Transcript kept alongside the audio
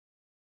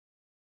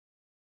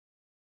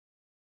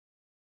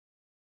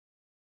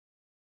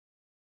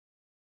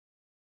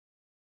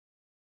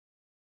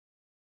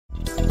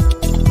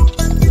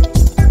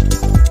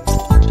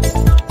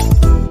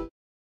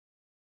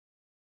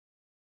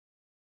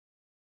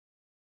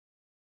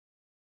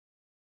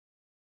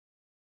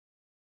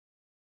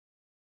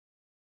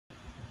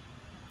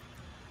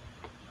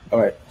All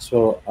right,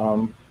 so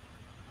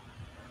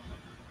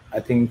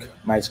I think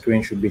my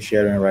screen should be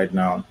sharing right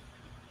now.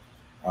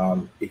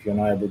 If you're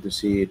not able to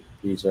see it,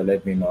 please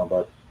let me know.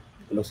 But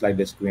it looks like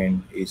the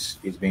screen is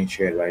being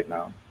shared right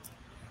now.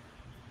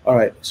 All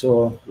right,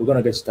 so we're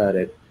gonna get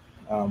started.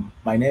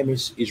 My name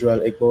is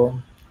Israel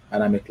Ekpo,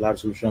 and I'm a cloud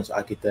solutions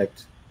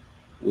architect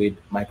with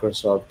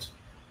Microsoft,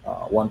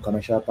 one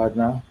commercial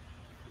partner.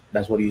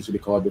 That's what it used to be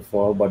called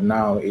before, but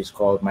now it's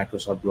called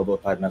Microsoft Global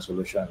Partner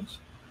Solutions.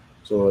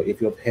 So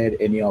if you've heard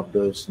any of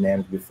those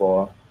names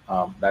before,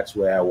 that's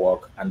where I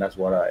work and that's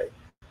what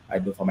I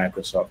do for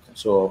Microsoft.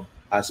 So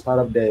as part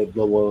of the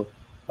Global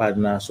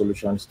Partner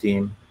Solutions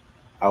team,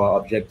 our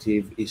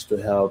objective is to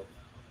help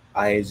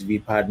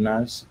ISV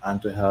partners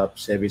and to help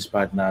service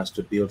partners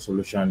to build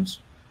solutions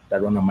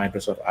that run on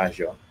Microsoft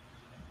Azure.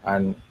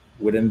 And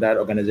within that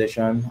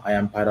organization, I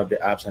am part of the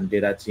apps and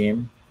data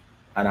team.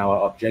 And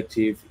our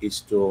objective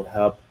is to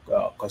help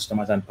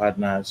customers and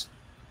partners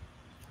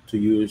to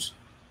use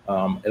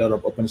a lot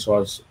of open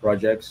source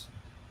projects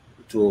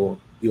to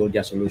build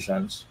their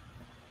solutions.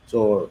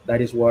 So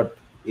that is what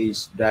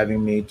is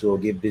driving me to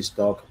give this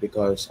talk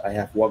because I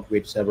have worked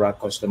with several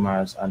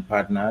customers and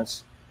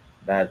partners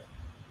that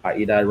are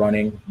either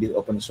running these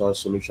open source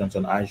solutions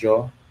on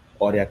Azure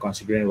or they are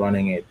considering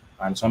running it.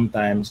 And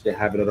sometimes they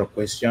have a lot of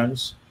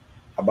questions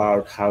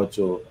about how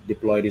to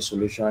deploy the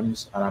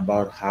solutions and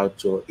about how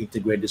to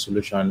integrate the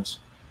solutions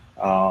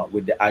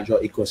with the Azure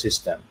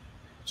ecosystem.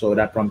 So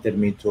that prompted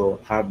me to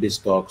have this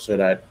talk so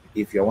that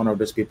if you're one of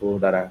those people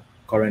that are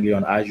currently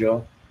on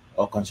Azure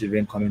or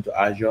considering coming to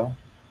Azure,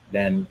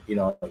 then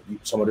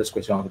some of those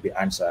questions will be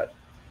answered.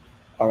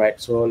 All right,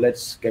 so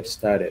let's get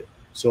started.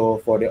 So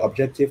for the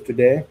objective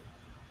today,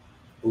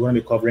 we're going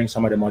to be covering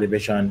some of the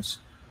motivations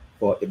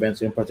for event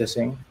stream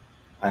processing,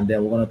 and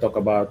then we're going to talk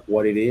about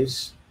what it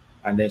is,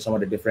 and then some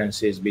of the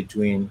differences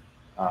between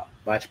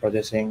batch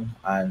processing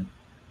and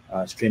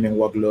streaming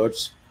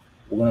workloads.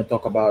 We're going to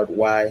talk about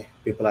why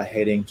people are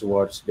heading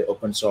towards the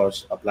open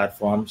source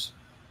platforms,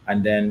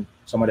 and then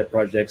some of the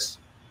projects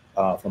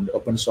from the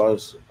open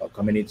source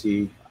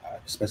community,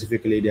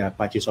 specifically the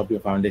Apache Software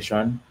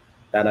Foundation,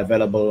 that are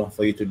available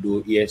for you to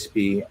do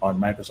ESP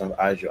on Microsoft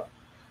Azure.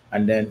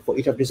 And then for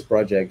each of these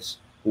projects,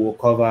 we will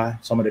cover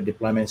some of the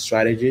deployment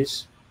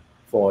strategies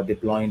for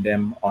deploying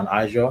them on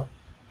Azure,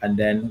 and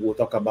then we'll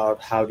talk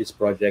about how these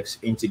projects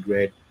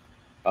integrate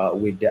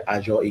with the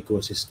Azure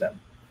ecosystem.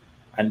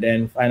 And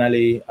then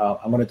finally,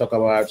 I'm going to talk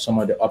about some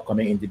of the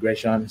upcoming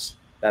integrations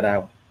that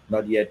are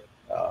not yet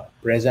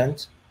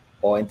present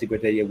or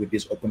integrated yet with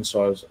these open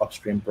source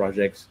upstream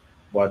projects,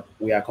 but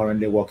we are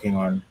currently working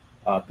on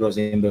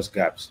closing those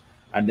gaps.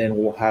 And then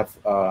we'll have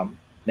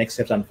next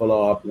steps and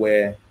follow up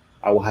where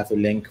I will have a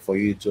link for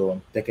you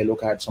to take a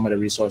look at some of the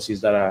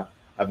resources that are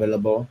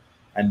available.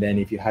 And then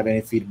if you have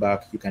any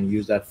feedback, you can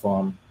use that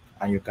form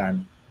and you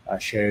can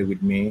share it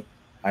with me,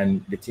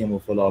 and the team will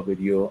follow up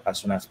with you as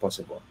soon as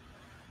possible.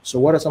 So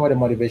what are some of the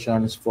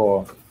motivations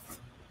for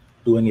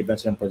doing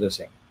event-stream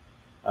processing,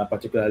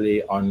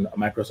 particularly on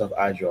Microsoft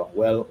Azure?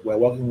 Well, we're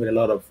working with a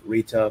lot of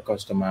retail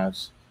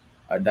customers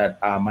that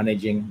are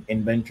managing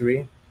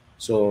inventory.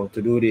 So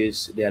to do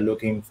this, they are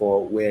looking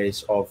for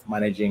ways of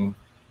managing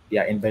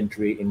their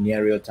inventory in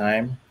near real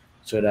time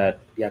so that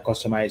their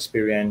customer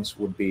experience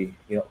would be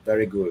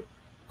very good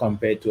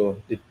compared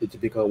to the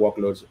typical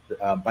workloads,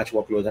 batch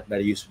workloads that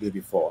they used to do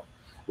before.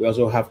 We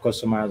also have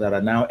customers that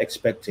are now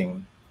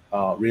expecting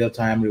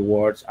real-time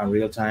rewards and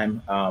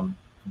real-time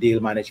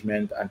deal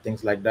management and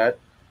things like that.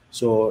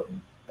 So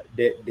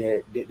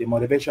the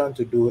motivation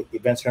to do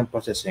event-stream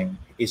processing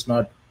is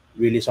not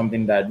really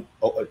something that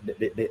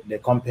the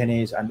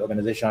companies and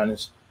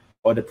organizations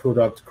or the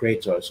product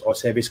creators or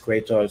service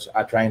creators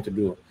are trying to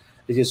do.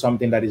 This is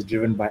something that is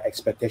driven by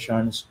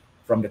expectations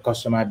from the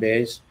customer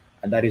base,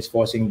 and that is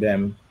forcing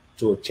them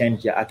to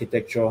change their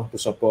architecture to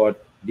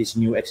support these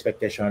new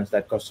expectations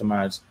that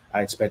customers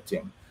are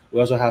expecting. We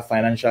also have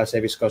financial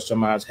service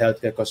customers,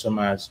 healthcare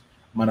customers,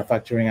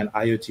 manufacturing and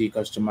IoT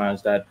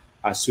customers that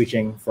are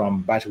switching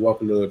from batch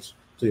workloads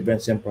to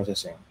event-stream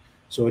processing.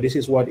 So this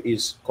is what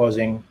is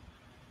causing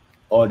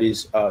all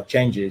these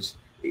changes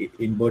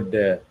in both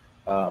the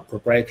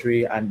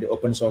proprietary and the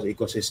open source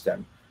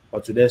ecosystem.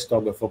 But today's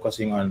talk, we're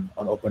focusing on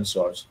open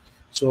source.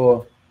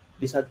 So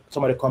these are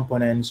some of the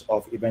components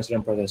of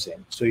event-stream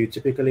processing. So you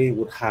typically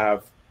would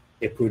have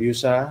a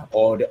producer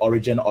or the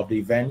origin of the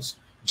events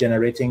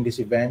generating these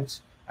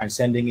events and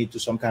sending it to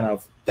some kind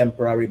of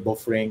temporary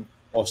buffering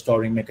or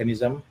storing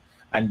mechanism.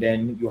 And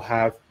then you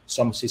have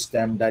some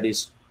system that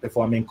is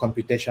performing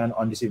computation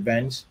on these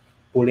events,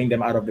 pulling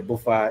them out of the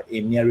buffer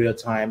in near real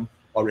time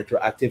or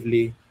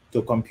retroactively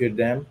to compute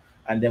them.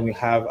 And then we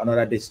have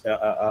another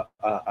the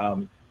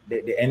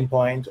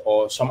endpoint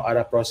or some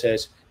other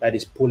process that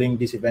is pulling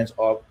these events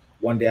up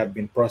when they have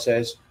been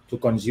processed to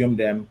consume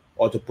them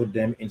or to put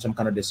them in some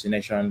kind of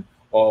destination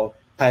or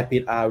type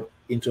it out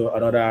into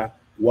another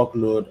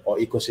workload or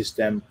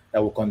ecosystem that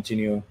will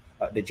continue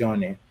the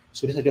journey.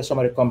 So these are just some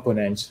of the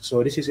components.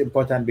 So this is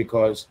important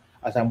because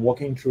as I'm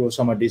walking through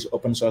some of these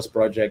open source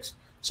projects,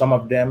 some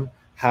of them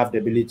have the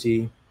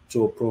ability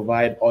to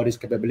provide all these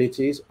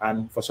capabilities.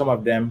 And for some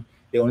of them,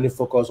 they only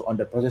focus on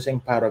the processing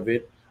part of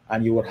it,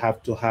 and you would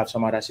have to have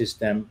some other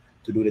system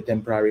to do the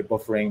temporary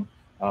buffering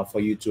for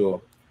you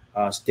to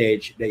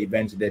stage the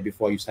events there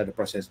before you start to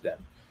process them.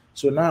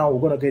 So now we're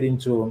going to get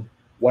into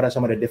what are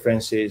some of the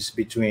differences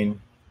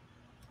between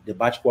the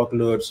batch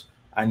workloads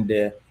and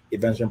the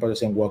event stream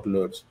processing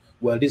workloads.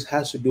 Well, this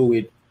has to do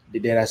with the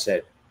data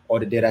set or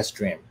the data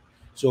stream.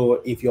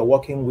 So if you're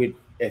working with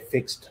a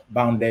fixed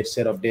bounded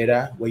set of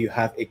data where you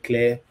have a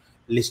clear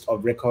list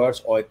of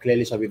records or a clear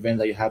list of events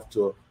that you have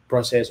to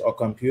process or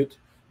compute,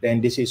 then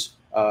this is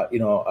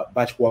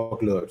batch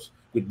workloads.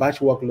 With batch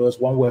workloads,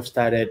 when we have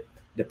started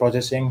the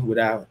processing,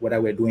 whether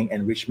we're doing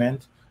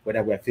enrichment,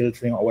 whether we're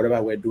filtering, or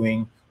whatever we're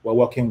doing, we're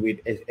working with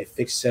a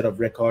fixed set of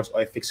records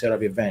or a fixed set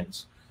of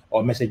events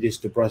or messages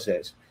to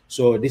process.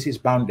 So this is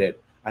bounded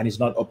and it's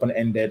not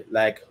open-ended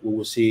like we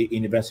will see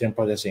in event stream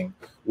processing,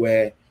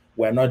 where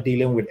we're not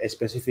dealing with a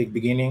specific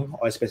beginning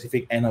or a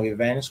specific end of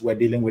events. We're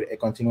dealing with a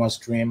continuous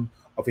stream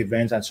of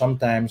events, and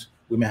sometimes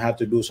we may have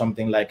to do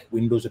something like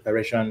Windows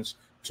operations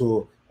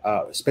to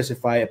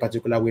specify a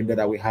particular window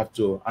that we have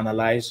to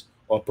analyze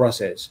or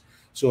process.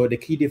 So the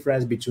key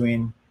difference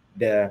between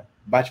the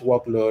batch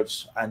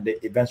workloads and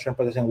the event stream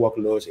processing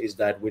workloads is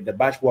that with the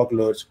batch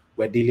workloads,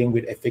 we're dealing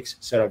with a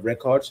fixed set of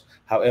records.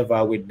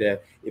 However, with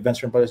the event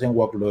stream processing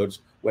workloads,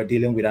 we're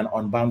dealing with an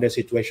unbounded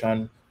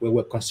situation where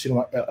we're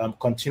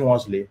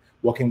continuously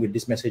working with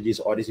these messages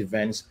or these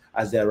events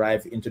as they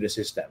arrive into the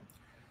system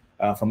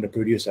from the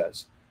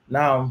producers.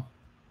 Now,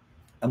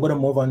 I'm going to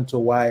move on to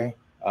why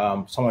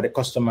some of the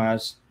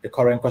customers, the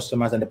current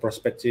customers and the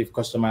prospective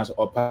customers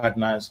or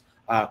partners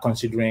are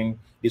considering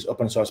these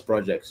open source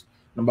projects.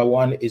 Number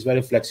one is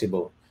very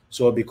flexible.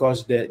 So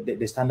because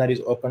the standard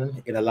is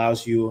open, it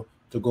allows you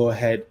to go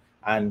ahead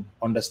and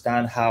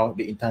understand how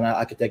the internal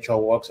architecture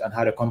works and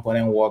how the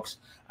component works.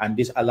 And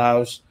this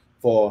allows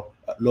for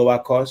lower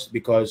cost,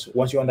 because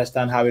once you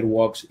understand how it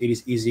works, it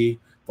is easy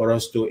for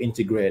us to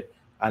integrate.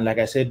 And like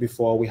I said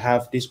before, we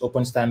have these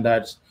open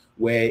standards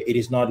where it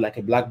is not like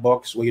a black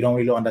box where you don't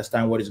really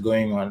understand what is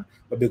going on.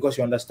 But because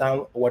you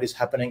understand what is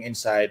happening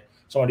inside,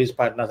 some of these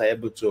partners are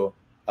able to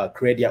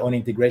create their own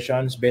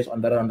integrations based on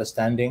that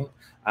understanding.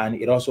 And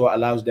it also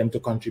allows them to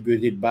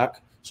contribute it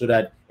back so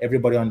that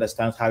everybody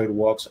understands how it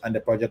works and the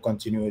project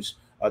continues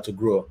to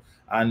grow.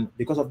 And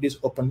because of this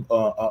open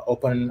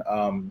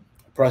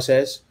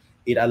process,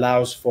 it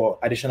allows for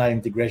additional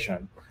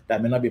integration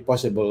that may not be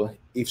possible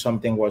if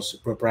something was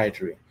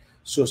proprietary.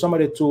 So some of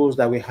the tools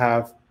that we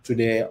have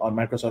today on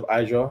Microsoft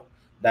Azure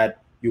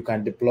that you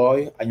can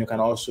deploy and you can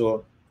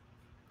also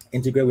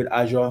integrate with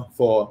Azure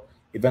for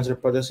event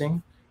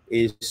processing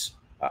is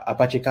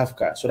Apache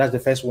Kafka. So that's the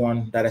first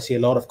one that I see a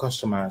lot of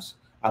customers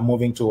are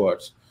moving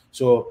towards.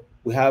 So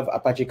we have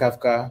Apache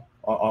Kafka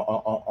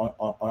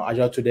on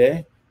Azure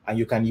today, and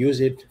you can use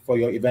it for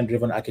your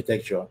event-driven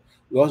architecture.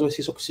 We also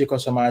see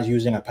customers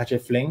using Apache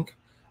Flink,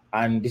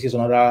 and this is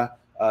another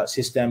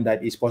system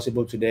that is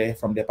possible today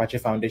from the Apache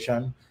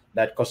Foundation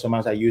that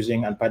customers are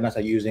using and partners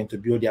are using to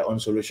build their own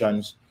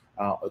solutions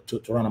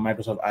to run on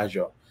Microsoft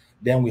Azure.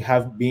 Then we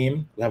have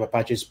Beam, we have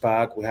Apache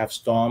Spark, we have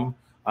Storm,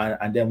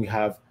 and then we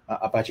have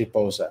Apache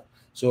Pulsar.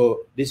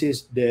 So this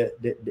is the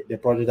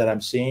project that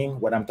I'm seeing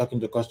when I'm talking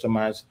to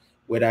customers,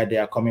 whether they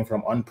are coming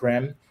from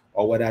on-prem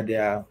or whether they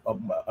are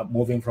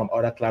moving from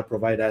other cloud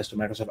providers to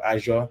Microsoft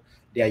Azure.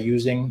 They are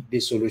using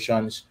these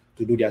solutions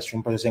to do their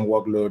stream processing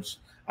workloads.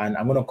 And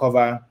I'm going to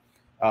cover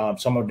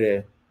some of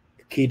the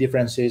key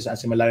differences and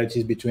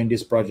similarities between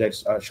these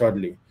projects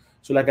shortly.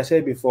 So like I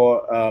said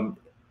before,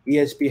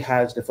 ESP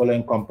has the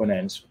following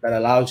components that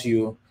allows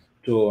you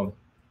to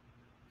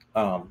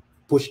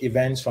push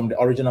events from the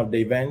origin of the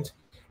event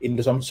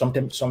into some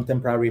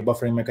temporary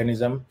buffering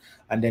mechanism.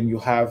 And then you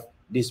have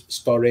this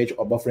storage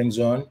or buffering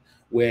zone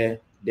where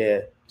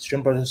the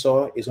stream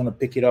processor is going to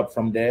pick it up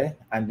from there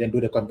and then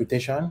do the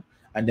computation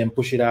and then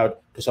push it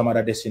out to some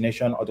other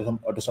destination or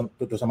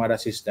to some other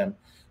system.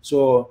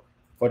 So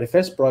for the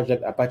first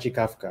project, Apache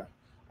Kafka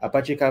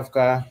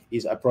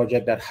is a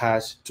project that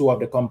has two of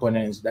the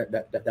components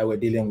that we're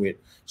dealing with.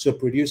 So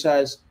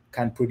producers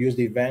can produce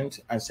the event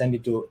and send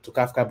it to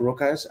Kafka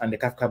brokers, and the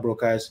Kafka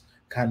brokers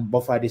can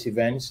buffer these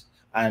events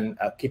and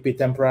keep it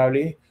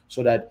temporarily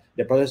so that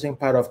the processing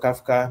part of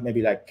Kafka,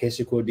 maybe like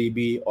KSQL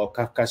DB or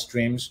Kafka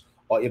streams,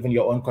 or even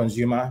your own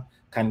consumer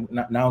can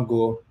now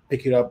go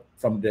pick it up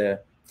from the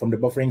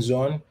buffering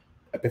zone,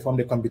 perform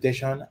the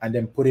computation, and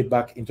then put it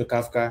back into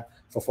Kafka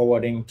for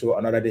forwarding to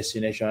another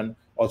destination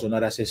or to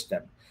another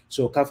system.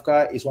 So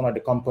Kafka is one of the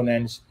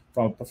components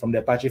from the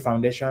Apache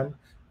Foundation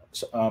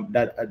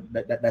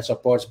that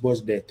supports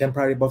both the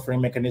temporary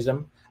buffering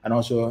mechanism and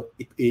also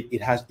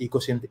it has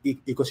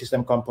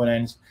ecosystem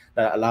components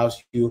that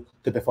allows you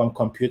to perform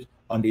compute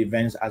on the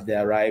events as they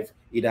arrive,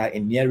 either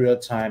in near real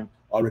time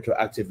or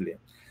retroactively.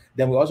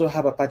 Then we also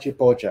have Apache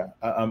Pulsar.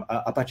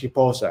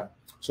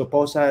 So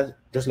Pulsar,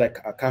 just like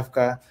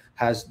Kafka,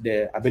 has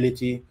the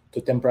ability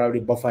to temporarily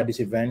buffer these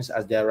events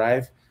as they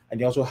arrive,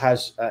 and it also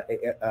has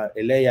a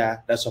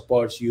layer that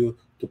supports you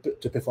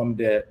to perform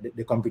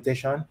the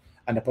computation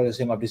and the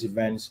processing of these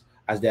events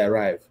as they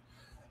arrive.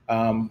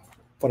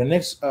 For the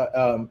next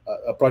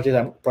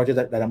project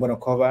that I'm going to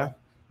cover,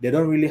 they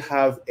don't really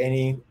have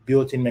any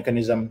built-in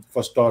mechanism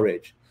for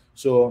storage.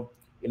 So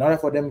in order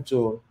for them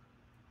to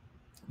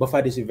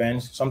buffer these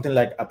events, something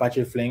like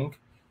Apache Flink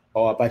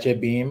or Apache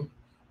Beam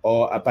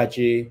or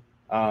Apache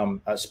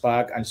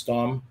Spark and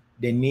Storm,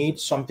 they need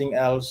something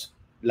else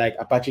like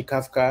Apache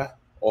Kafka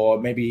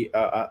or maybe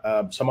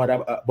some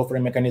other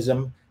buffering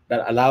mechanism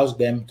that allows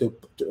them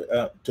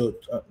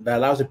that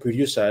allows the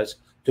producers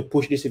to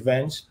push these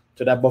events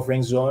to that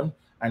buffering zone.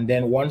 And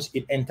then once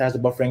it enters the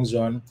buffering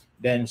zone,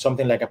 then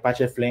something like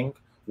Apache Flink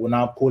will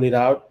now pull it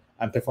out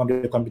and perform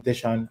the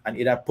computation and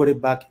either put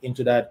it back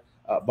into that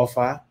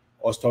buffer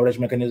or storage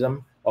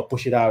mechanism, or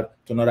push it out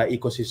to another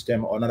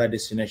ecosystem or another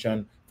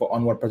destination for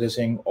onward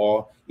processing,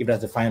 or if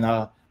that's the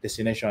final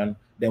destination,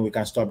 then we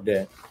can stop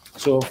there.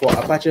 So for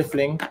Apache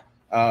Flink,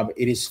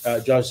 it is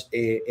just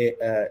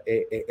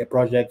a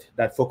project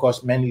that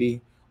focuses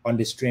mainly on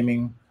the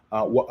streaming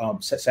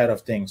side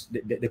of things,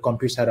 the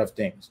compute side of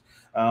things.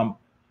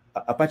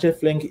 Apache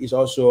Flink is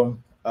also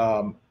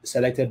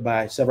selected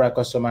by several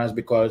customers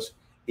because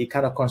it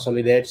kind of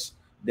consolidates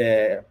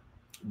the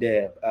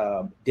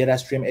data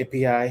stream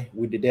API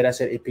with the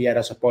dataset API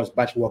that supports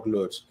batch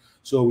workloads.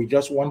 So with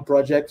just one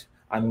project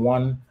and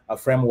one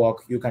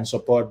framework, you can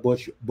support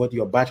both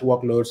your batch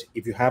workloads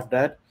if you have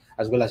that,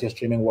 as well as your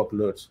streaming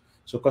workloads.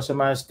 So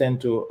customers tend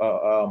to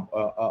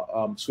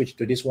switch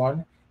to this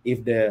one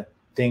if they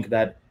think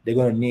that they're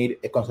going to need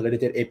a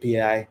consolidated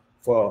API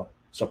for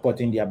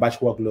supporting their batch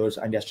workloads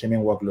and their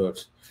streaming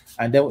workloads.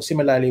 And then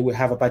similarly, we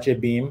have Apache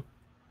Beam.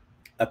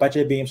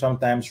 Apache Beam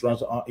sometimes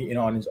runs on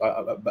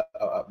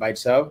by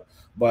itself,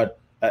 but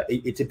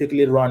it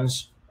typically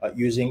runs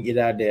using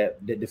either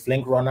the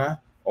Flink runner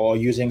or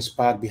using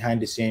Spark behind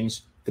the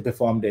scenes to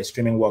perform the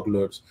streaming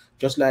workloads.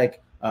 Just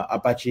like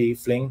Apache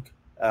Flink,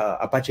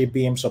 Apache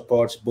Beam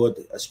supports both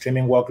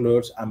streaming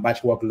workloads and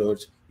batch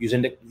workloads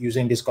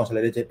using this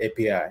consolidated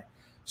API.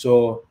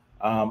 So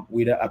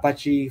with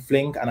Apache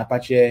Flink and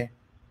Apache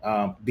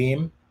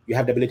Beam, you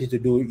have the ability to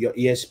do your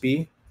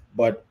ESP,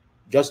 but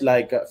just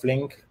like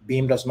Flink,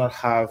 Beam does not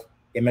have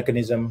a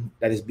mechanism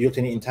that is built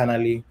in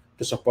internally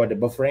to support the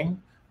buffering,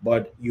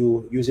 but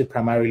you use it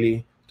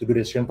primarily to do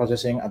the stream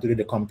processing and to do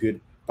the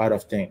compute part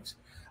of things.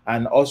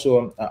 And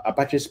also,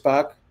 Apache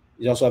Spark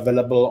is also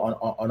available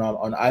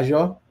on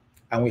Azure,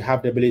 and we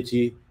have the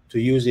ability to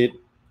use it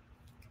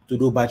to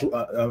do batch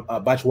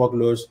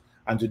workloads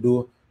and to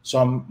do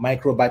some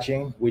micro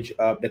batching, which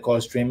they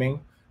call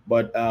streaming.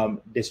 But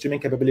the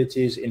streaming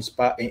capabilities in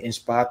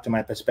Spark, to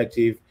my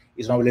perspective,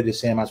 is not really the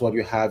same as what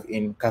you have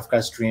in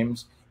Kafka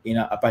streams, in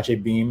Apache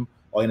Beam,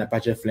 or in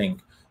Apache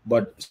Flink.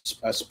 But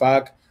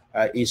Spark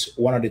is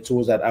one of the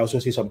tools that I also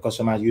see some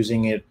customers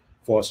using it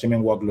for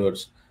streaming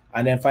workloads.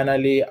 And then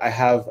finally, I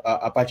have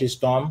Apache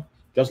Storm.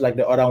 Just like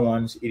the other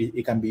ones,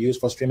 it can be used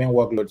for streaming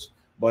workloads,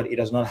 but it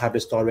does not have the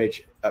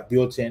storage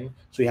built in.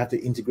 So you have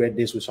to integrate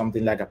this with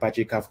something like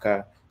Apache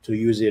Kafka to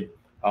use it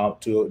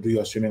to do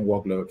your streaming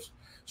workloads.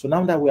 So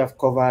now that we have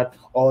covered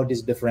all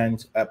these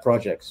different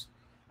projects,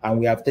 and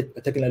we have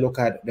taken a look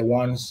at the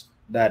ones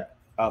that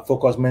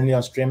focus mainly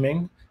on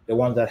streaming, the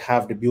ones that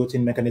have the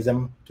built-in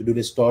mechanism to do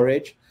the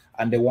storage,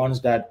 and the ones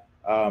that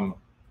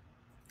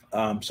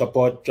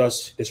support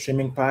just the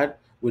streaming part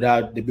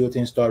without the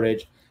built-in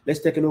storage, let's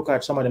take a look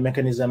at some of the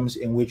mechanisms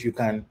in which you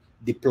can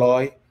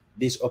deploy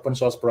these open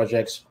source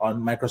projects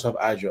on Microsoft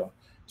Azure.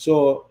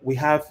 So we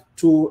have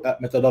two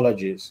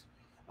methodologies.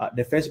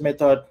 The first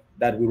method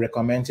that we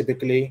recommend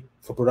typically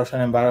for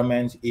production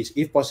environments is,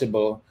 if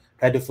possible,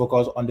 try to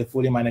focus on the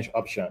fully managed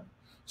option.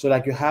 So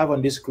like you have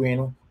on this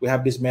screen, we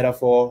have this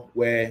metaphor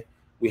where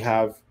we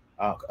have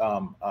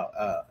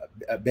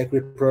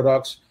bakery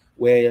products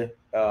where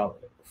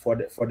for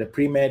the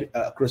pre-made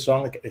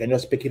croissant, you can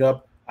just pick it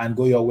up and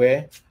go your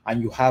way,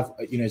 and you have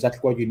exactly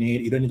what you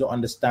need. You don't need to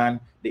understand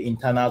the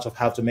internals of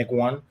how to make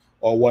one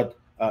or what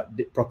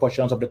the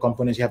proportions of the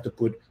components you have to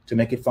put to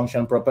make it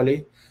function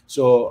properly.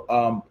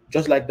 So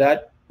just like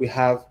that, we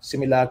have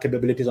similar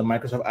capabilities on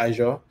Microsoft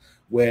Azure,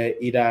 where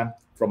either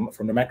from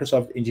the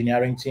Microsoft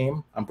engineering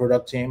team and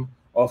product team,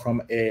 or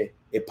from a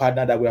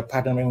partner that we are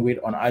partnering with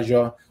on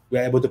Azure, we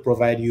are able to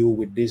provide you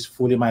with these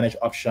fully managed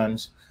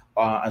options.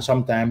 And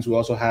sometimes we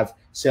also have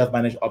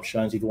self-managed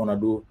options if you want to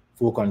do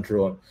full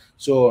control.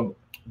 So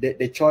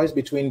the choice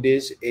between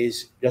this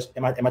is just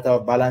a matter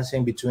of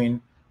balancing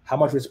between how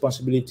much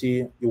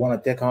responsibility you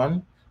want to take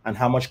on and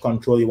how much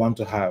control you want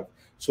to have.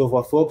 So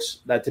for folks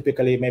that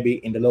typically maybe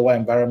in the lower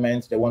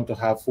environments, they want to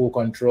have full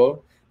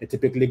control, they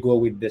typically go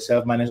with the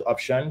self-managed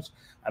options.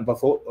 And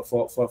for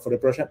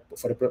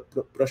the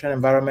production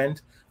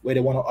environment where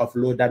they want to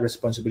offload that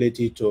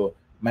responsibility to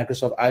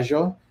Microsoft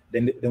Azure,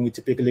 then we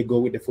typically go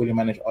with the fully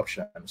managed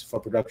options for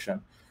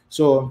production.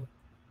 So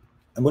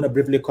I'm going to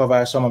briefly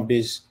cover some of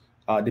these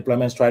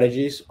deployment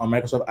strategies on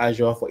Microsoft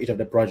Azure for each of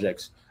the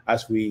projects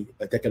as we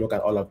take a look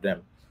at all of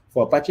them.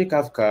 For Apache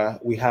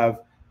Kafka, we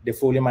have the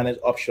fully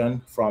managed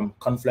option from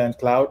Tencent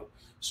Cloud.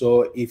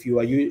 So if you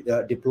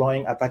are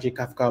deploying Apache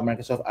Kafka on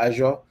Microsoft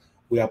Azure,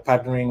 we are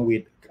partnering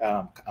with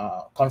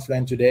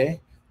Confluent today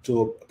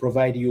to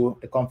provide you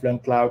a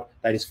Confluent Cloud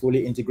that is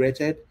fully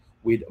integrated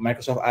with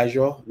Microsoft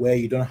Azure, where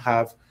you don't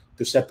have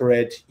to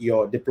separate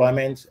your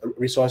deployment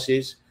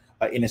resources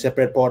in a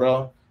separate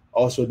portal.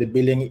 Also, the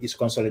billing is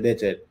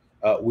consolidated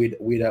with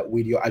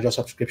your Azure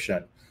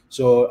subscription.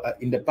 So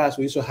in the past,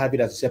 we used to have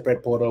it as a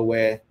separate portal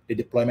where the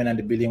deployment and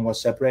the billing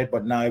was separate,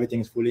 but now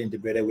everything is fully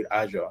integrated with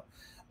Azure.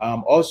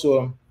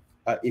 Also,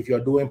 if you're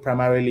doing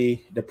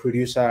primarily the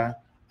producer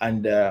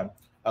and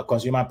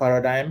consumer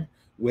paradigm,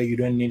 where you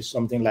don't need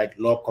something like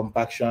log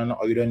compaction,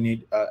 or you don't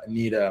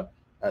need a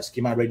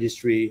schema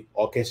registry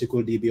or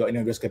KSQL DB or any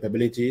of those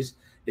capabilities,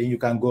 then you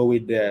can go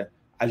with the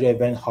Azure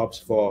Event Hubs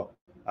for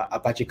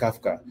Apache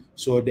Kafka.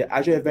 So the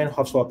Azure Event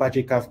Hubs for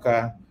Apache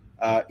Kafka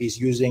is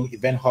using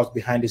Event Hubs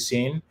behind the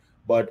scene,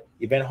 but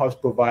Event Hubs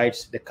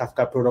provides the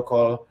Kafka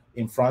protocol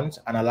in front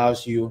and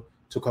allows you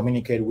to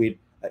communicate with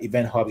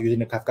Event Hubs using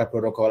the Kafka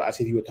protocol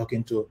as if you were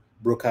talking to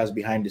brokers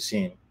behind the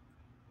scene.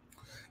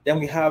 Then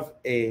we have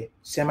a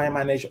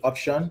semi-managed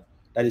option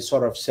that is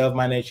sort of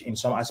self-managed in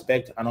some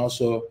aspect and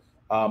also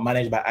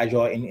managed by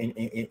Azure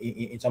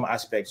in some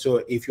aspects.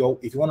 So if you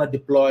want to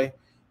deploy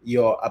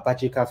your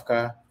Apache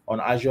Kafka on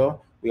Azure,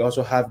 we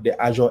also have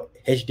the Azure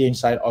HD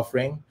Insight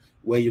offering,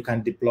 where you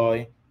can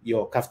deploy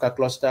your Kafka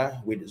cluster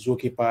with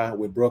Zookeeper,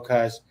 with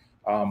brokers,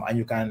 and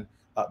you can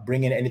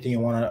bring in anything you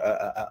want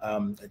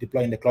to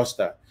deploy in the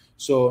cluster.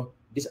 So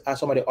these are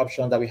some of the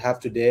options that we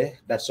have today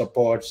that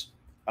supports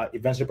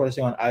event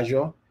reprocessing on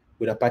Azure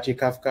with Apache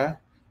Kafka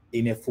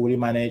in a fully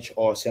managed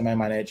or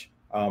semi-managed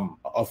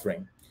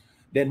offering.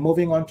 Then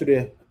moving on to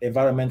the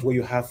environment where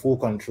you have full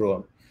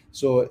control.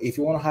 So if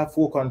you want to have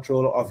full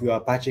control of your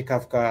Apache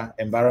Kafka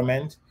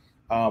environment,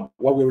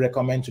 what we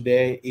recommend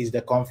today is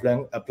the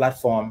Confluent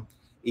platform,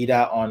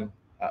 either on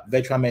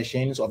virtual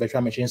machines or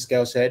virtual machine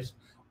scale sets,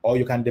 or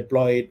you can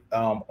deploy it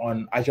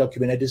on Azure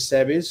Kubernetes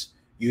Service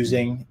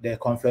using the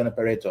Confluent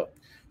operator.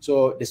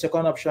 So the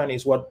second option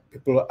is what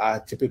people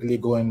are typically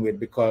going with,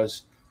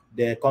 because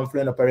the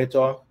Confluent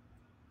operator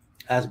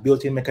has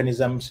built-in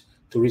mechanisms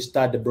to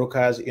restart the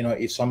brokers,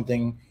 if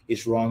something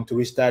is wrong, to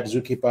restart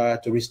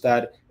Zookeeper, to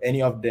restart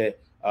any of the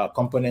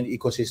component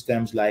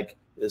ecosystems like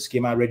the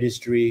schema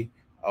registry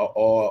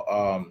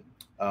or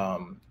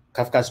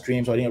Kafka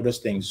streams or any of those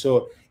things.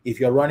 So if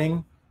you're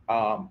running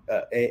an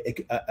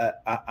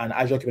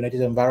Azure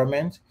Kubernetes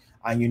environment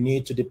and you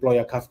need to deploy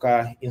your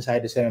Kafka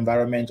inside the same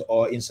environment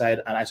or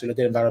inside an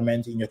isolated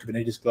environment in your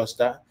Kubernetes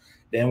cluster,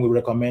 then we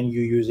recommend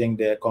you using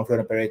the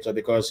Confluent operator,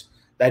 because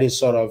that is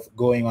sort of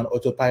going on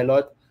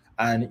autopilot,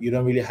 and you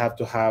don't really have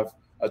to have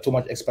too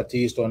much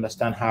expertise to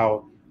understand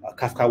how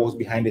Kafka works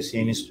behind the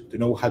scenes, to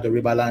know how to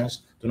rebalance,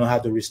 to know how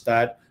to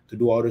restart, to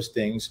do all those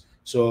things.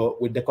 So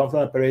with the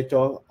Confluent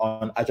operator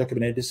on Azure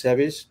Kubernetes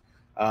Service,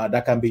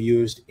 that can be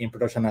used in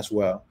production as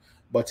well.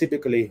 But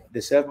typically,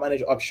 the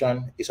self-managed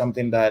option is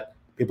something that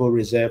people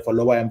reserve for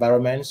lower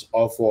environments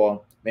or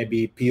for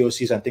maybe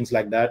POCs and things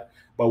like that.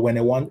 But when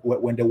they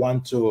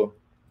want to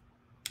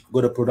go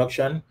to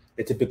production,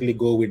 they typically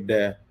go with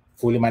the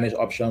fully managed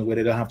options where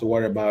they don't have to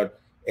worry about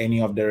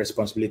any of the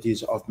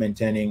responsibilities of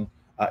maintaining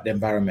the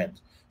environment.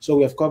 So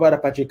we have covered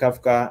Apache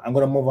Kafka. I'm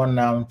going to move on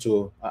now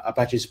to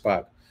Apache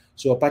Spark.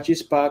 So Apache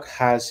Spark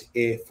has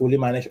a fully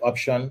managed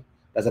option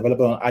that's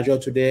available on Azure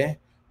today,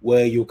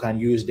 where you can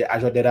use the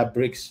Azure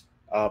Databricks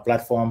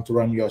platform to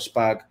run your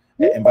Spark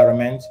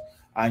environment.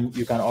 And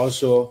you can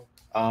also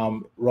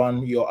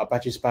run your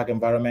Apache Spark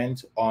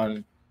environment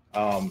on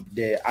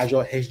the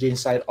Azure HD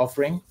Insight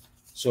offering.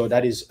 So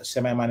that is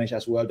semi-managed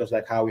as well, just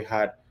like how we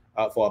had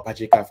for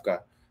Apache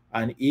Kafka.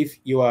 And if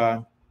you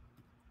are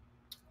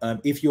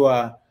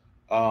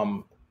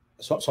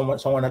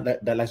someone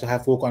that likes to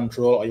have full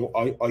control,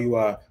 or you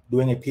are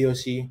doing a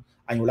POC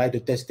and you like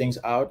to test things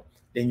out,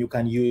 then you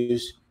can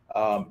use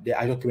the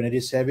Azure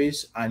Kubernetes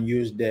Service and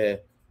use the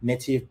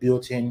native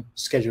built-in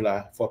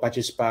scheduler for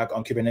Apache Spark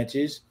on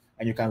Kubernetes,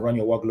 and you can run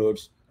your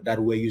workloads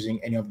that way using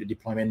any of the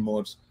deployment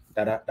modes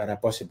that are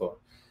possible.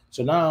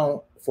 So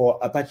now for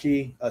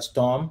Apache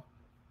Storm,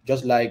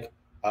 just like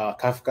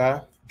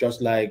Kafka,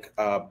 just like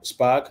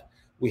Spark,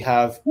 we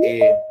have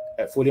a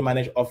fully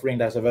managed offering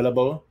that's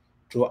available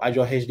through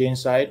Azure HD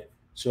Insight.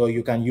 So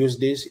you can use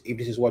this if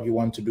this is what you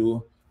want to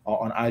do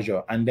on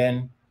Azure. And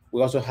then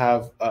we also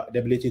have the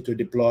ability to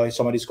deploy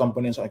some of these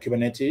components on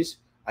Kubernetes,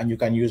 and you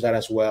can use that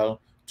as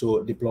well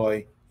to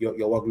deploy your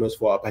workloads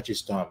for Apache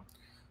Storm.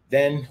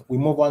 Then we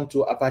move on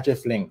to Apache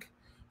Flink.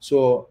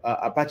 So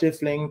Apache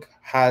Flink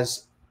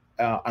has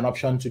an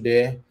option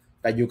today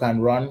that you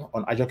can run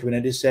on Azure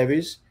Kubernetes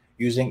Service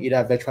using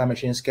either virtual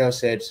machine scale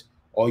sets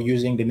or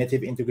using the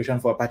native integration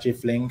for Apache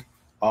Flink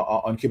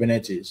on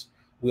Kubernetes.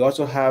 We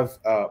also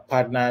have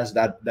partners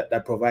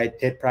that provide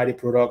third-party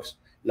products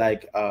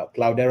like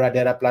Cloudera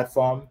Data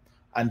Platform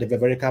and the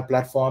Viverica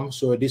platform.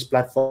 So these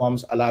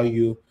platforms allow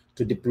you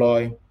to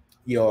deploy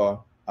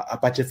your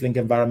Apache Flink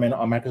environment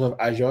on Microsoft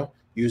Azure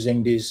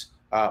using this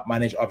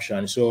managed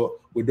option. So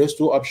with those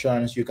two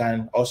options, you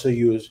can also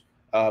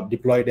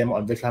deploy them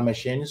on virtual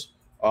machines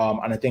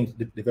And I think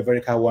the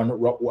Verica one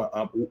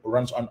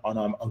runs on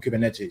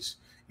Kubernetes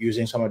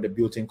using some of the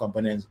built-in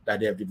components that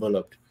they have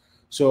developed.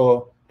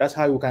 So that's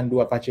how you can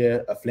do Apache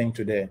Flink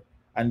today.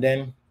 And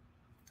then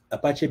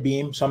Apache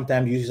Beam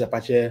sometimes uses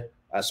Apache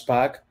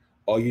Spark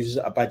or uses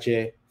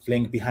Apache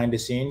Flink behind the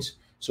scenes.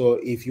 So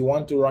if you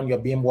want to run your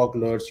Beam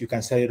workloads, you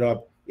can set it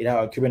up either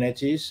on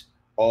Kubernetes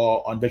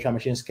or on virtual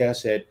machine scale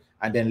set,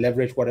 and then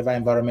leverage whatever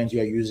environment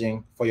you're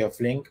using for your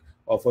Flink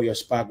or for your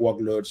Spark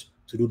workloads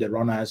to do the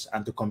runners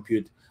and to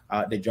compute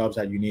the jobs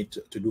that you need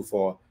to do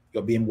for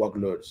your Beam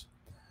workloads.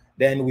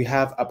 Then we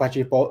have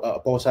Apache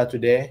Pulsar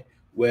today,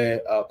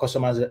 where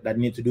customers that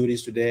need to do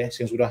this today,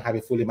 since we don't have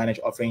a fully managed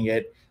offering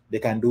yet, they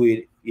can do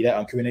it either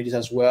on Kubernetes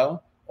as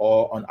well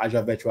or on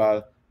Azure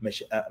Virtual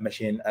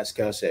Machine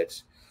scale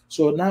sets.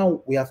 So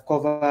now we have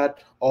covered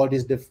all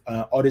these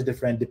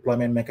different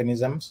deployment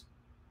mechanisms,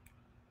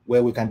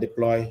 where we can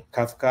deploy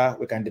Kafka,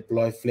 we can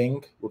deploy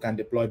Flink, we can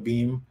deploy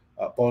Beam,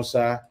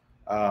 Pulsar,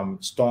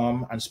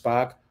 Storm, and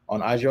Spark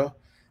on Azure.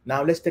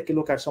 Now let's take a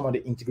look at some of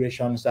the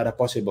integrations that are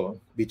possible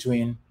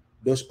between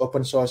those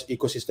open source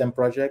ecosystem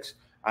projects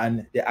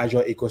and the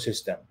Azure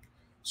ecosystem.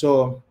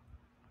 So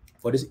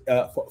for this,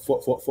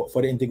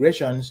 for the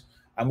integrations,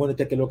 I'm going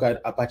to take a look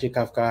at Apache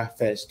Kafka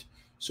first.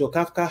 So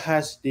Kafka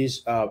has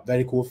this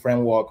very cool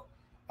framework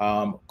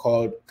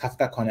called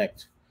Kafka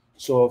Connect.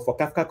 So for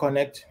Kafka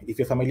Connect, if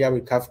you're familiar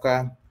with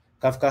Kafka,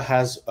 Kafka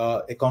has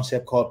a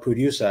concept called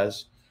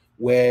producers,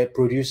 where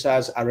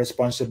producers are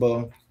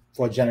responsible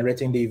for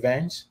generating the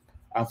events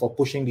and for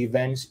pushing the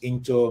events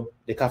into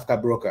the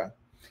Kafka broker.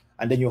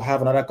 And then you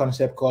have another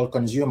concept called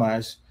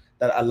consumers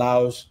that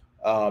allows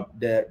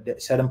the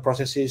certain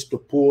processes to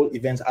pull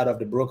events out of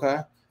the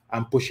broker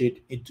and push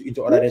it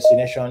into other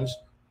destinations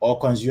or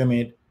consume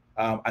it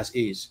as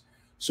is.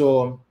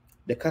 So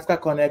the Kafka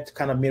Connect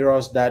kind of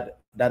mirrors that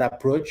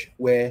approach,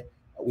 where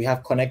we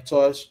have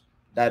connectors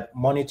that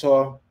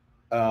monitor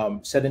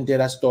certain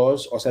data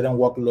stores or certain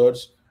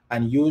workloads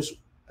and use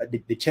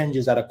the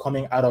changes that are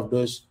coming out of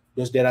those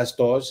data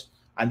stores,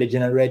 and they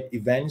generate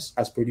events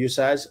as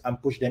producers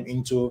and push them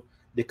into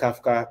the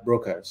Kafka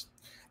brokers.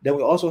 Then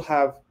we also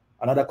have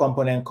another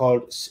component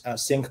called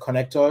sync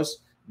connectors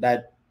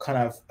that kind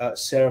of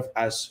serve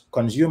as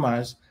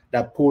consumers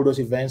that pull those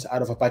events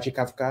out of Apache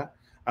Kafka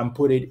and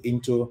put it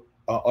into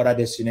other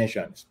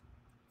destinations.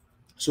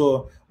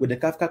 So with the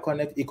Kafka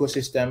Connect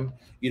ecosystem,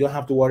 you don't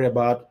have to worry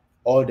about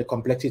all the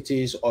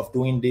complexities of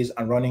doing this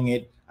and running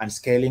it and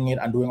scaling it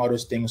and doing all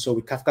those things. So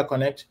with Kafka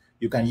Connect,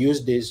 you can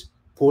use this,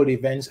 pull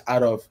events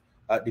out of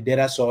the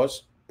data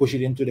source, push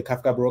it into the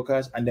Kafka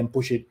brokers, and then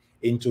push it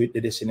into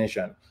the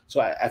destination. So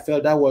I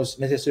felt that was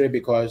necessary,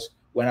 because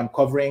when I'm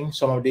covering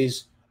some of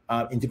these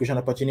integration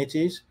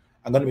opportunities,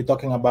 I'm going to be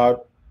talking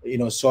about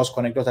source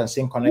connectors and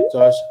sync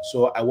connectors.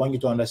 So I want you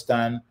to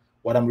understand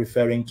what I'm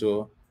referring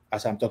to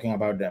as I'm talking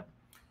about them.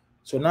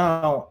 So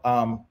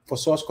now for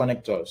source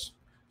connectors,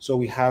 so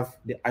we have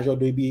the Azure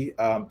DB,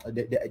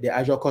 the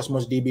Azure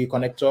Cosmos DB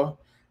connector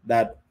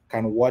that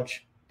can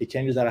watch the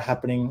changes that are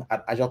happening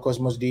at Azure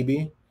Cosmos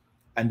DB,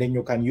 and then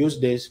you can use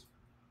this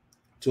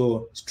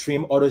to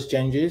stream all those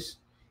changes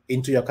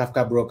into your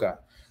Kafka broker.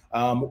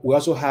 We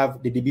also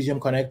have the Debezium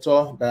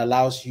connector that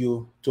allows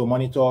you to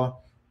monitor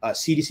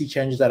CDC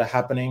changes that are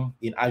happening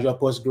in Azure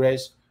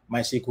Postgres,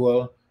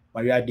 MySQL,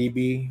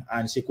 MariaDB,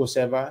 and SQL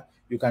Server.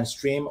 You can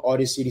stream all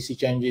the CDC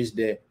changes,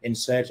 the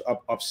insert,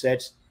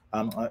 offsets,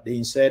 the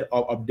insert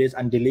of updates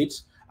and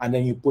deletes, and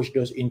then you push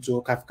those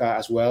into Kafka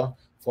as well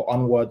for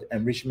onward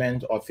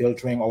enrichment or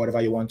filtering or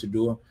whatever you want to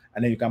do,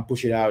 and then you can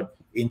push it out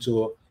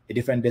into a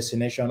different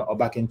destination or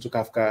back into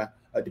Kafka,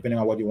 depending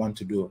on what you want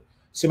to do.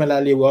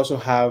 Similarly, we also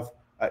have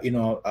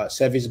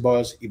service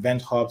bus,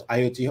 event hubs,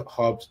 IoT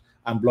hubs,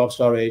 and blob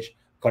storage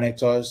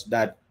connectors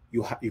that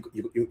you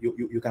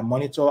can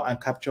monitor and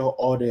capture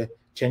all the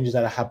changes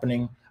that are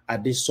happening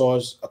at these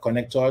source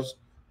connectors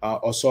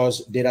or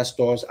source data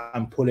stores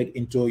and pull it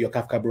into your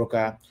Kafka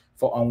broker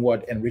for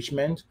onward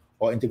enrichment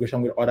or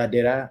integration with other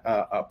data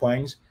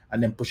points,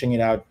 and then pushing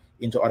it out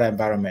into other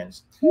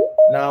environments.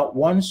 Now,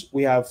 once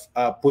we have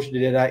pushed the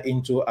data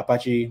into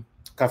Apache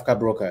Kafka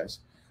brokers,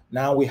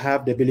 now we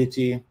have the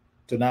ability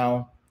to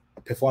now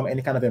perform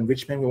any kind of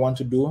enrichment we want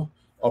to do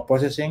or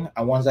processing.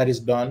 And once that is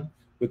done,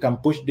 we can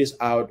push this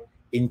out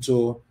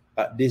into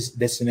this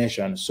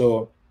destination.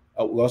 So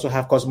we also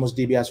have Cosmos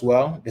DB as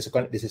well. There's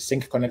a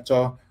sync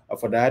connector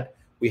for that.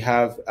 We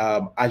have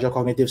Azure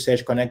Cognitive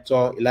Search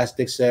connector,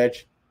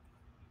 Elasticsearch,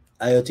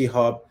 IoT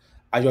Hub,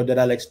 Azure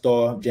Data Lake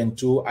Store, Gen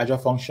 2, Azure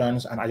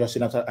Functions, and Azure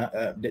Synapse,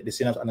 the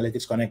Synapse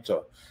Analytics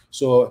connector.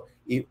 So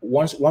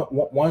once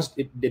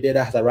the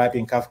data has arrived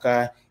in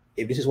Kafka,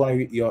 if this is one of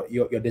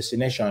your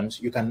destinations,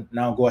 you can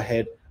now go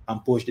ahead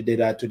and push the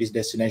data to these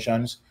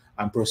destinations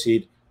and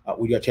proceed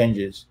with your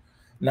changes.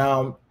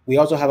 Now, we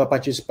also have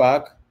Apache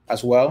Spark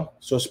as well.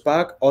 So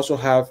Spark also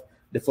have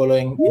the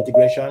following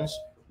integrations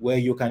where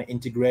you can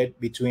integrate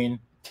between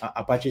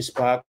Apache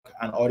Spark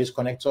and all these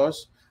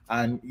connectors,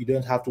 and you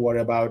don't have to worry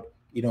about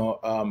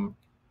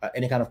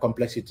any kind of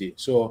complexity.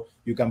 So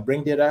you can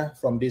bring data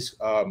from these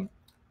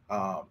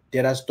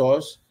data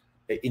stores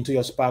into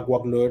your Spark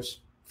workloads,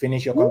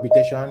 finish your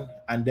computation,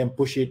 and then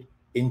push it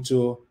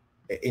into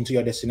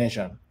your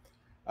destination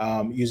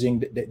using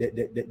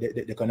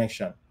the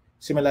connection.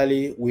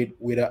 Similarly,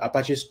 with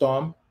Apache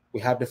Storm, we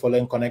have the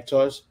following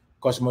connectors: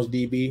 Cosmos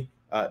DB,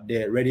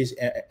 the Redis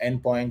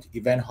endpoint,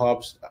 Event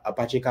Hubs,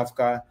 Apache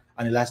Kafka,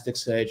 and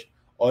Elasticsearch.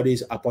 All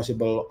these are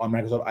possible on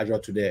Microsoft Azure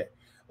today.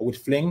 With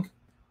Flink,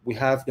 we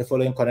have the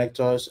following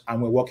connectors,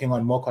 and we're working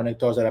on more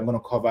connectors that I'm going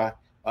to cover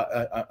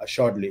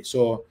shortly.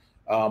 So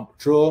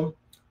through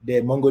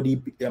the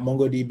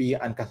MongoDB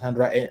and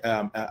Cassandra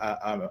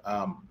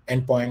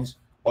endpoints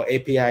or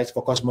APIs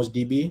for Cosmos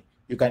DB,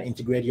 you can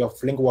integrate your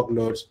Flink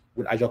workloads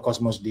with Azure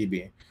Cosmos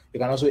DB. You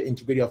can also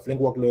integrate your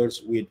Flink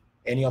workloads with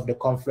any of the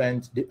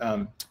Confluent,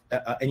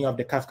 any of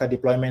the Kafka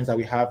deployments that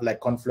we have, like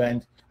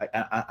Confluent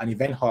and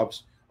Event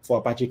Hubs for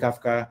Apache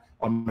Kafka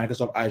on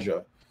Microsoft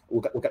Azure.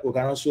 We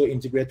can also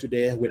integrate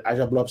today with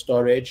Azure Blob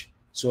Storage.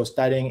 So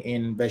starting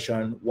in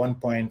version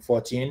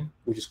 1.14,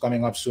 which is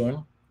coming up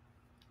soon,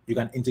 you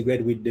can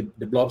integrate with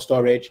the blob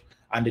storage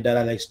and the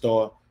data lake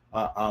store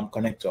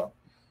connector.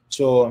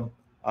 So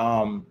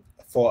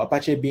for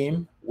Apache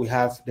Beam, we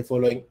have the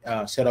following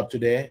setup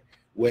today,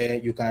 where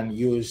you can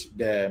use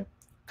the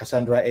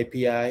Cassandra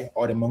API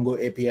or the Mongo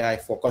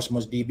API for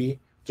Cosmos DB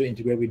to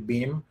integrate with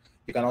Beam.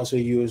 You can also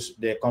use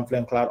the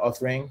Confluent Cloud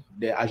offering,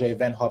 the Azure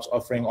Event Hubs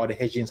offering, or the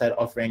HG Insight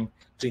offering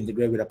to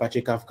integrate with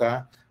Apache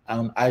Kafka.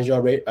 And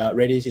Azure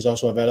Redis is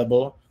also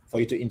available for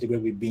you to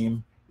integrate with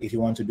Beam if you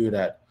want to do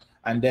that.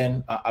 And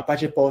then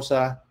Apache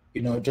Pulsar,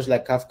 just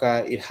like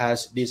Kafka, it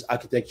has this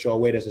architecture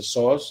where there's a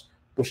source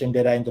pushing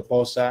data into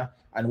Pulsar,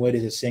 and where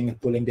there's a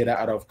sink pulling data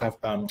out of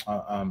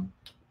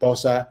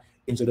Pulsar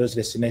into those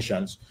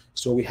destinations.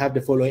 So we have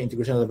the following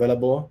integrations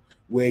available,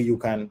 where you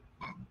can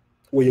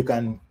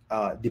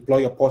deploy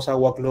your Pulsar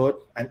workload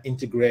and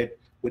integrate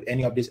with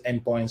any of these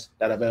endpoints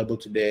that are available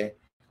today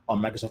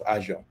on Microsoft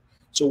Azure.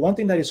 So one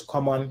thing that is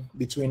common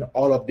between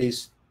all of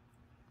these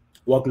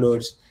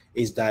workloads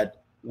is that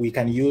we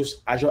can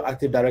use Azure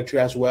Active Directory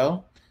as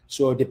well.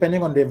 So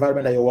depending on the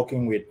environment that you're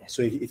working with,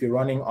 so if you're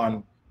running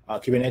on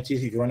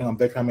Kubernetes, if you're running on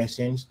virtual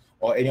machines,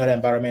 or any other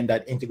environment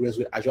that integrates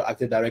with Azure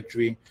Active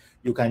Directory,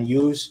 you can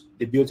use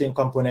the built-in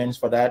components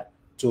for that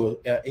to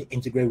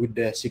integrate with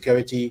the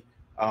security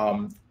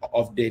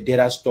of the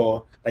data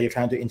store that you're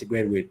trying to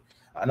integrate with.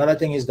 Another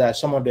thing is that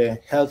some of the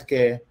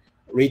healthcare,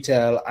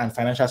 retail, and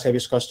financial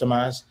service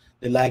customers,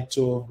 they like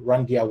to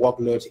run their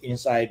workloads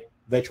inside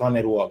virtual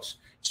networks.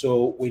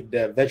 So with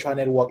the virtual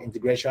network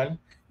integration,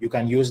 you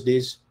can use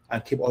this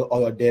and keep all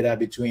your data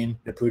between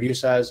the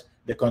producers,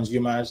 the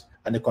consumers,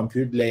 and the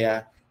compute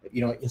layer,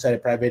 inside a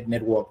private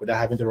network without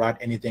having to route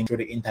anything through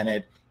the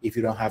internet if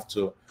you don't have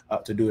to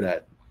do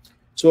that.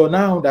 So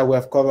now that we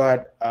have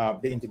covered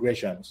the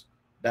integrations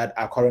that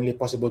are currently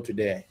possible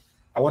today,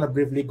 I want to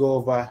briefly go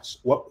over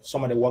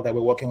some of the work that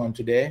we're working on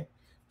today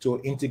to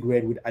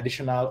integrate with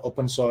additional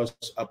open source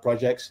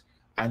projects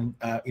and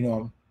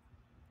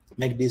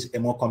make this a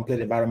more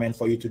complete environment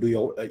for you to do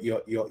your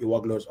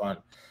workloads on.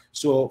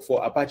 So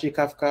for Apache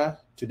Kafka,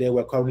 today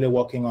we're currently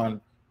working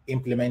on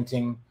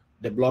implementing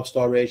the blob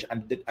storage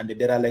and the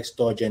data lake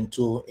store Gen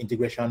 2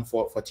 integration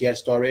for tiered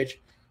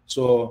storage.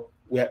 So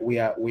we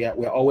are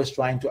always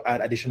trying to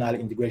add additional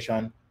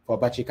integration for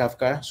Apache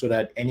Kafka, so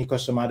that any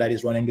customer that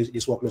is running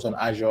these workloads on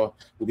Azure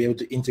will be able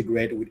to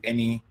integrate with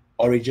any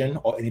origin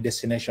or any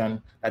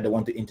destination that they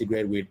want to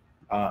integrate with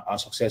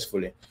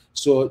successfully.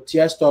 So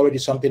tiered storage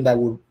is something that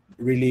will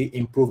really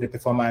improve the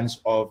performance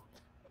of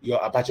your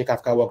Apache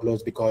Kafka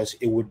workloads, because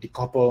it would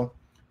decouple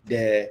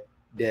the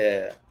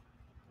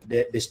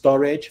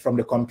storage from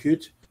the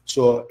compute.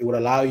 So it would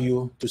allow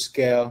you to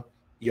scale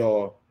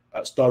your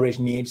storage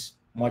needs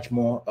much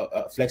more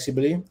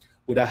flexibly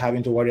without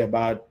having to worry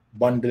about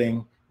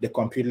bundling the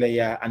compute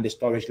layer and the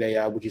storage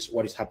layer, which is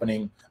what is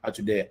happening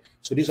today.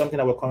 So this is something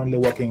that we're currently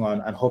working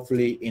on, and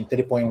hopefully in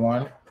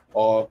 30.1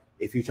 or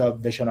a future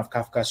version of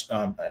Kafka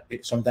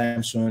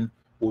sometime soon,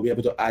 we'll be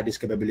able to add this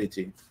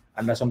capability.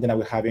 And that's something that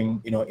we're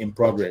having, in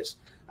progress.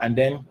 And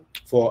then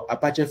for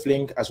Apache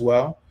Flink as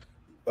well,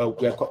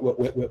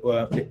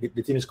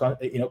 the team is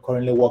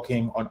currently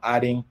working on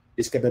adding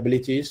these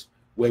capabilities,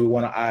 where we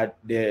want to add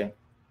the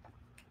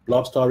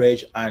blob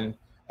storage and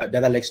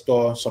data lake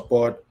store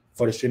support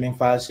for the streaming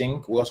file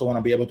sync. We also want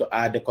to be able to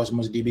add the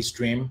Cosmos DB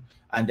stream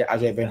and the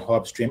Azure Event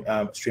Hub stream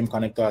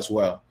connector as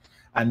well.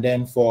 And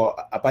then for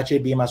Apache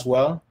Beam as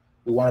well,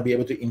 we want to be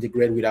able to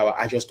integrate with our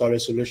Azure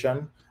storage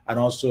solution, and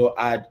also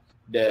add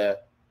the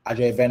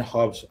Azure Event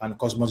Hubs and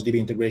Cosmos DB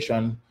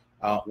integration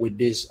with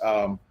this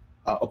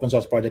open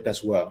source project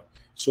as well.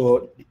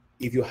 So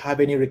if you have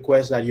any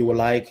requests that you would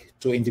like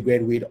to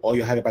integrate with, or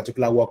you have a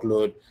particular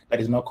workload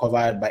that is not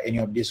covered by any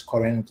of this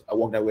current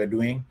work that we're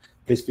doing,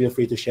 please feel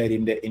free to share it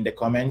in the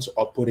comments,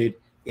 or put it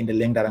in the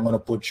link that I'm going to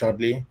put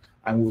shortly,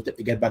 and we'll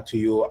get back to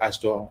you as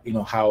to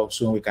how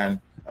soon we can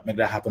make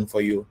that happen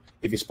for you,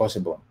 if it's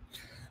possible.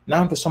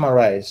 Now, to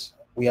summarize,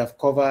 we have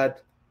covered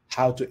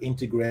how to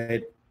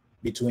integrate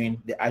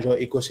between the Azure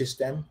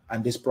ecosystem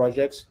and these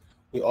projects.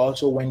 We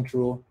also went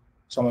through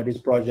some of these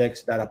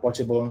projects that are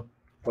possible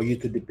for you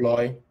to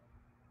deploy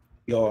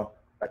your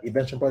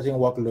event processing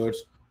workloads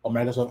on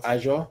Microsoft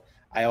Azure.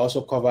 I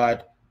also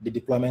covered the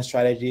deployment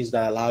strategies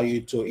that allow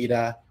you to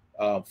either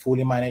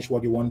fully manage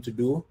what you want to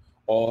do,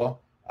 or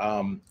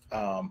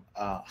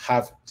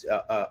have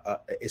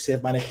a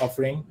self-managed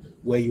offering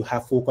where you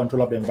have full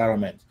control of the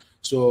environment.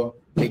 So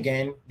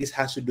again, this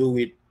has to do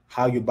with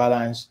how you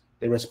balance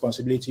the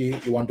responsibility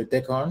you want to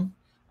take on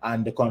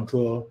and the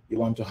control you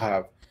want to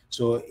have.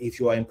 So if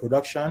you are in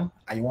production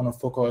and you want to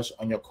focus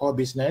on your core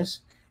business,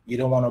 you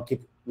don't want to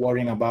keep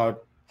worrying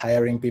about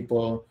hiring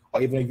people,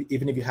 or even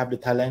if you have the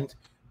talent,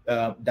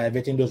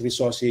 diverting those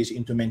resources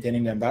into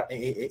maintaining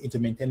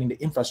the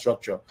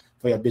infrastructure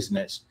for your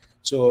business.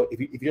 So if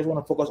you just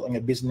want to focus on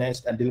your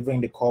business and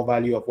delivering the core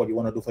value of what you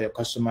want to do for your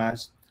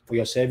customers, for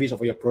your service, or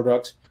for your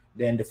products,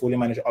 then the fully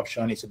managed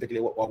option is typically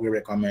what we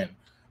recommend.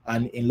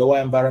 And in lower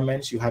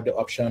environments, you have the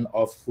option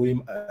of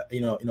fully,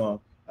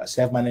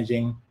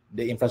 self-managing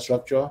the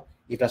infrastructure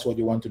if that's what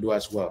you want to do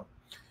as well.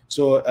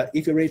 So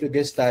if you're ready to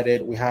get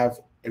started, we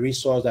have a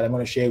resource that I'm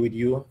going to share with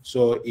you.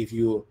 So if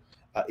you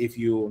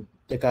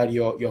take out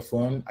your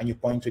phone and you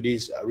point to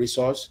this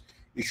resource,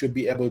 you should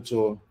be able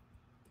to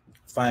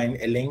find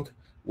a link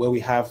where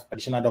we have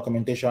additional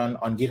documentation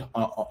on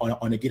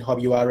a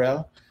GitHub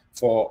URL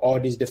for all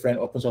these different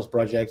open source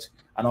projects,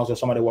 and also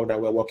some of the work that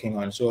we're working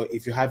on. So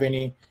if you have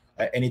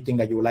anything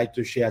that you would like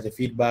to share as a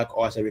feedback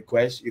or as a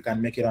request, you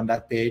can make it on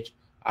that page,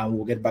 and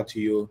we'll get back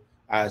to you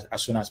as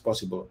soon as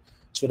possible.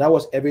 So that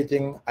was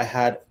everything I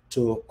had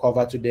to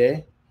cover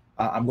today.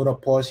 I'm going to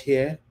pause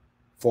here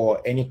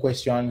for any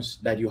questions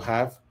that you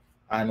have,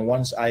 and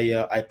once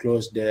I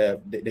close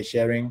the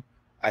sharing,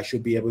 I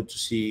should be able to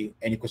see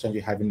any questions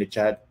you have in the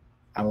chat,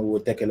 and we will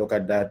take a look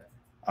at that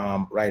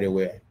right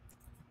away.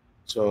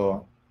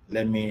 So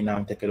let me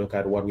now take a look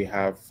at what we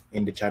have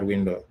in the chat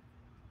window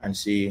and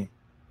see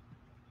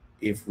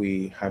if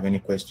we have any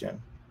question.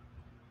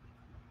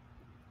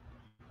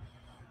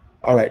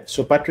 All right,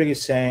 so Patrick is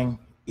saying,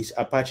 is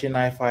Apache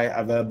NiFi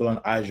available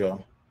on Azure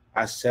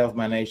as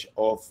self-managed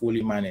or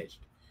fully managed?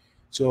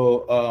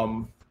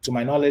 So to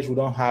my knowledge, we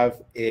don't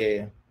have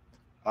a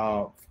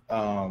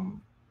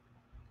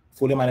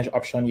fully managed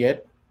option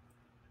yet.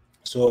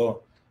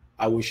 So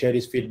I will share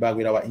this feedback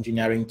with our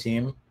engineering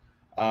team.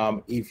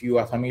 If you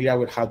are familiar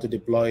with how to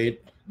deploy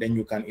it, then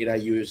you can either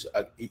use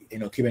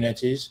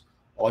Kubernetes,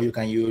 or you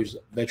can use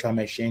virtual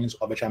machines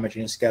or virtual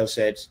machine scale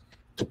sets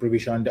to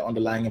provision the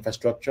underlying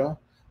infrastructure.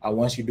 And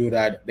once you do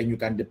that, then you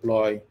can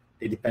deploy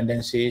the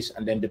dependencies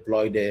and then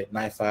deploy the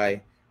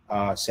NiFi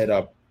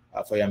setup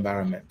for your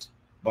environment.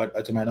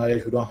 But to my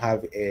knowledge, we don't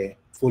have a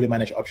fully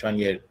managed option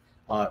yet.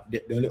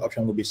 The only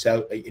option will be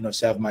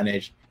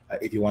self-managed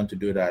if you want to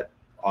do that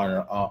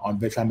on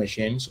virtual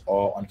machines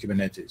or on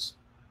Kubernetes.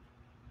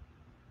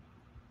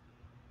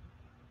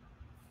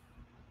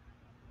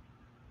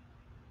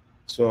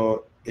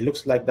 So it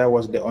looks like that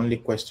was the only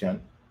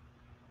question.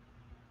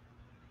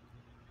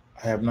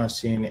 I have not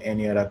seen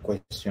any other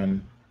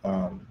question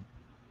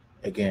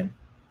again.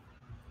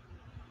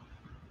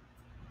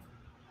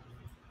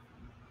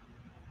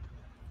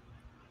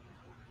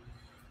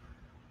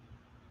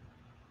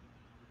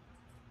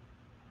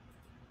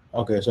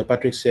 Okay, so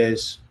Patrick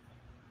says,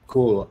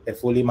 cool, a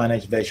fully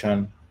managed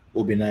version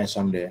will be nice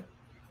someday.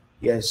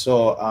 Yes,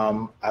 so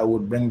I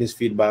would bring this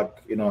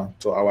feedback,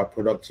 to our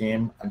product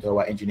team and to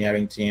our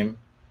engineering team,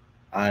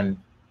 and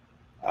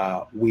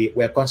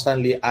we're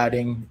constantly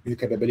adding new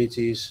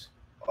capabilities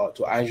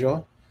to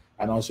Azure,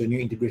 and also new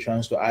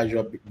integrations to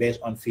Azure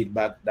based on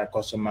feedback that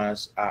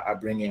customers are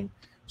bringing.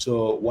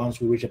 So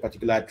once we reach a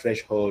particular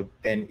threshold,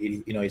 then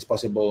it's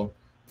possible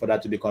for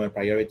that to become a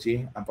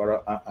priority,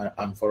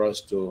 and for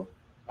us to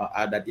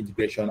add that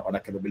integration or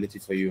that capability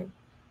for you.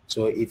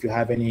 So if you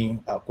have any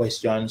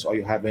questions, or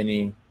you have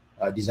any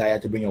desire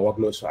to bring your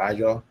workloads to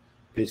Azure,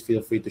 please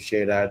feel free to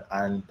share that,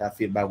 and that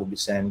feedback will be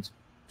sent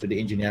to the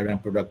engineering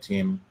and product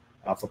team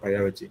for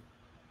priority.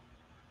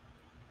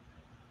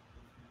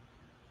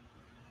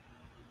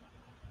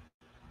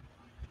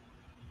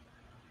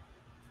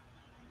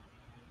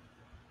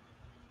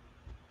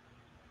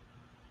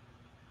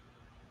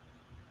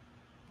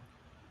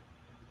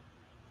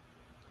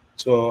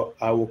 So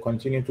I will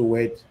continue to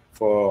wait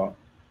for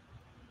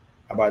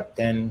about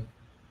 10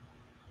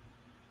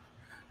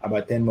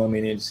 more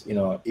minutes.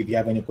 If you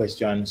have any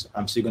questions,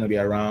 I'm still going to be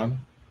around,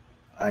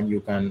 and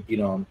you can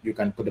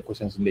put the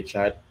questions in the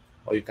chat,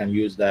 or you can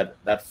use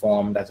that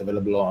form that's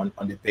available on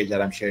the page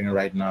that I'm sharing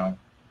right now,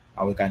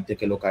 and we can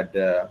take a look at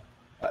the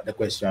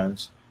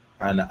questions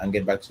and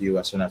get back to you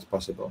as soon as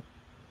possible.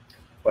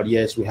 But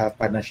yes, we have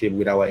partnership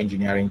with our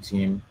engineering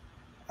team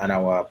and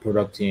our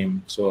product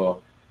team,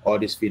 so all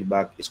this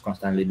feedback is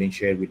constantly being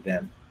shared with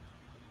them,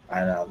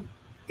 and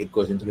it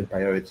goes into the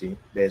priority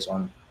based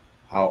on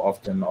how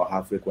often or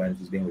how frequent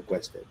is being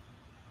requested.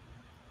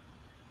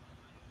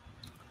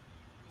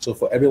 So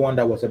for everyone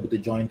that was able to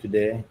join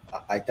today,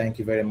 I thank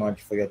you very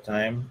much for your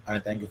time, and I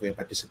thank you for your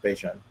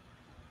participation.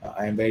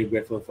 I am very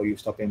grateful for you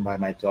stopping by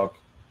my talk,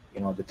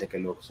 to take a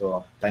look.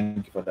 So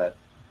thank you for that.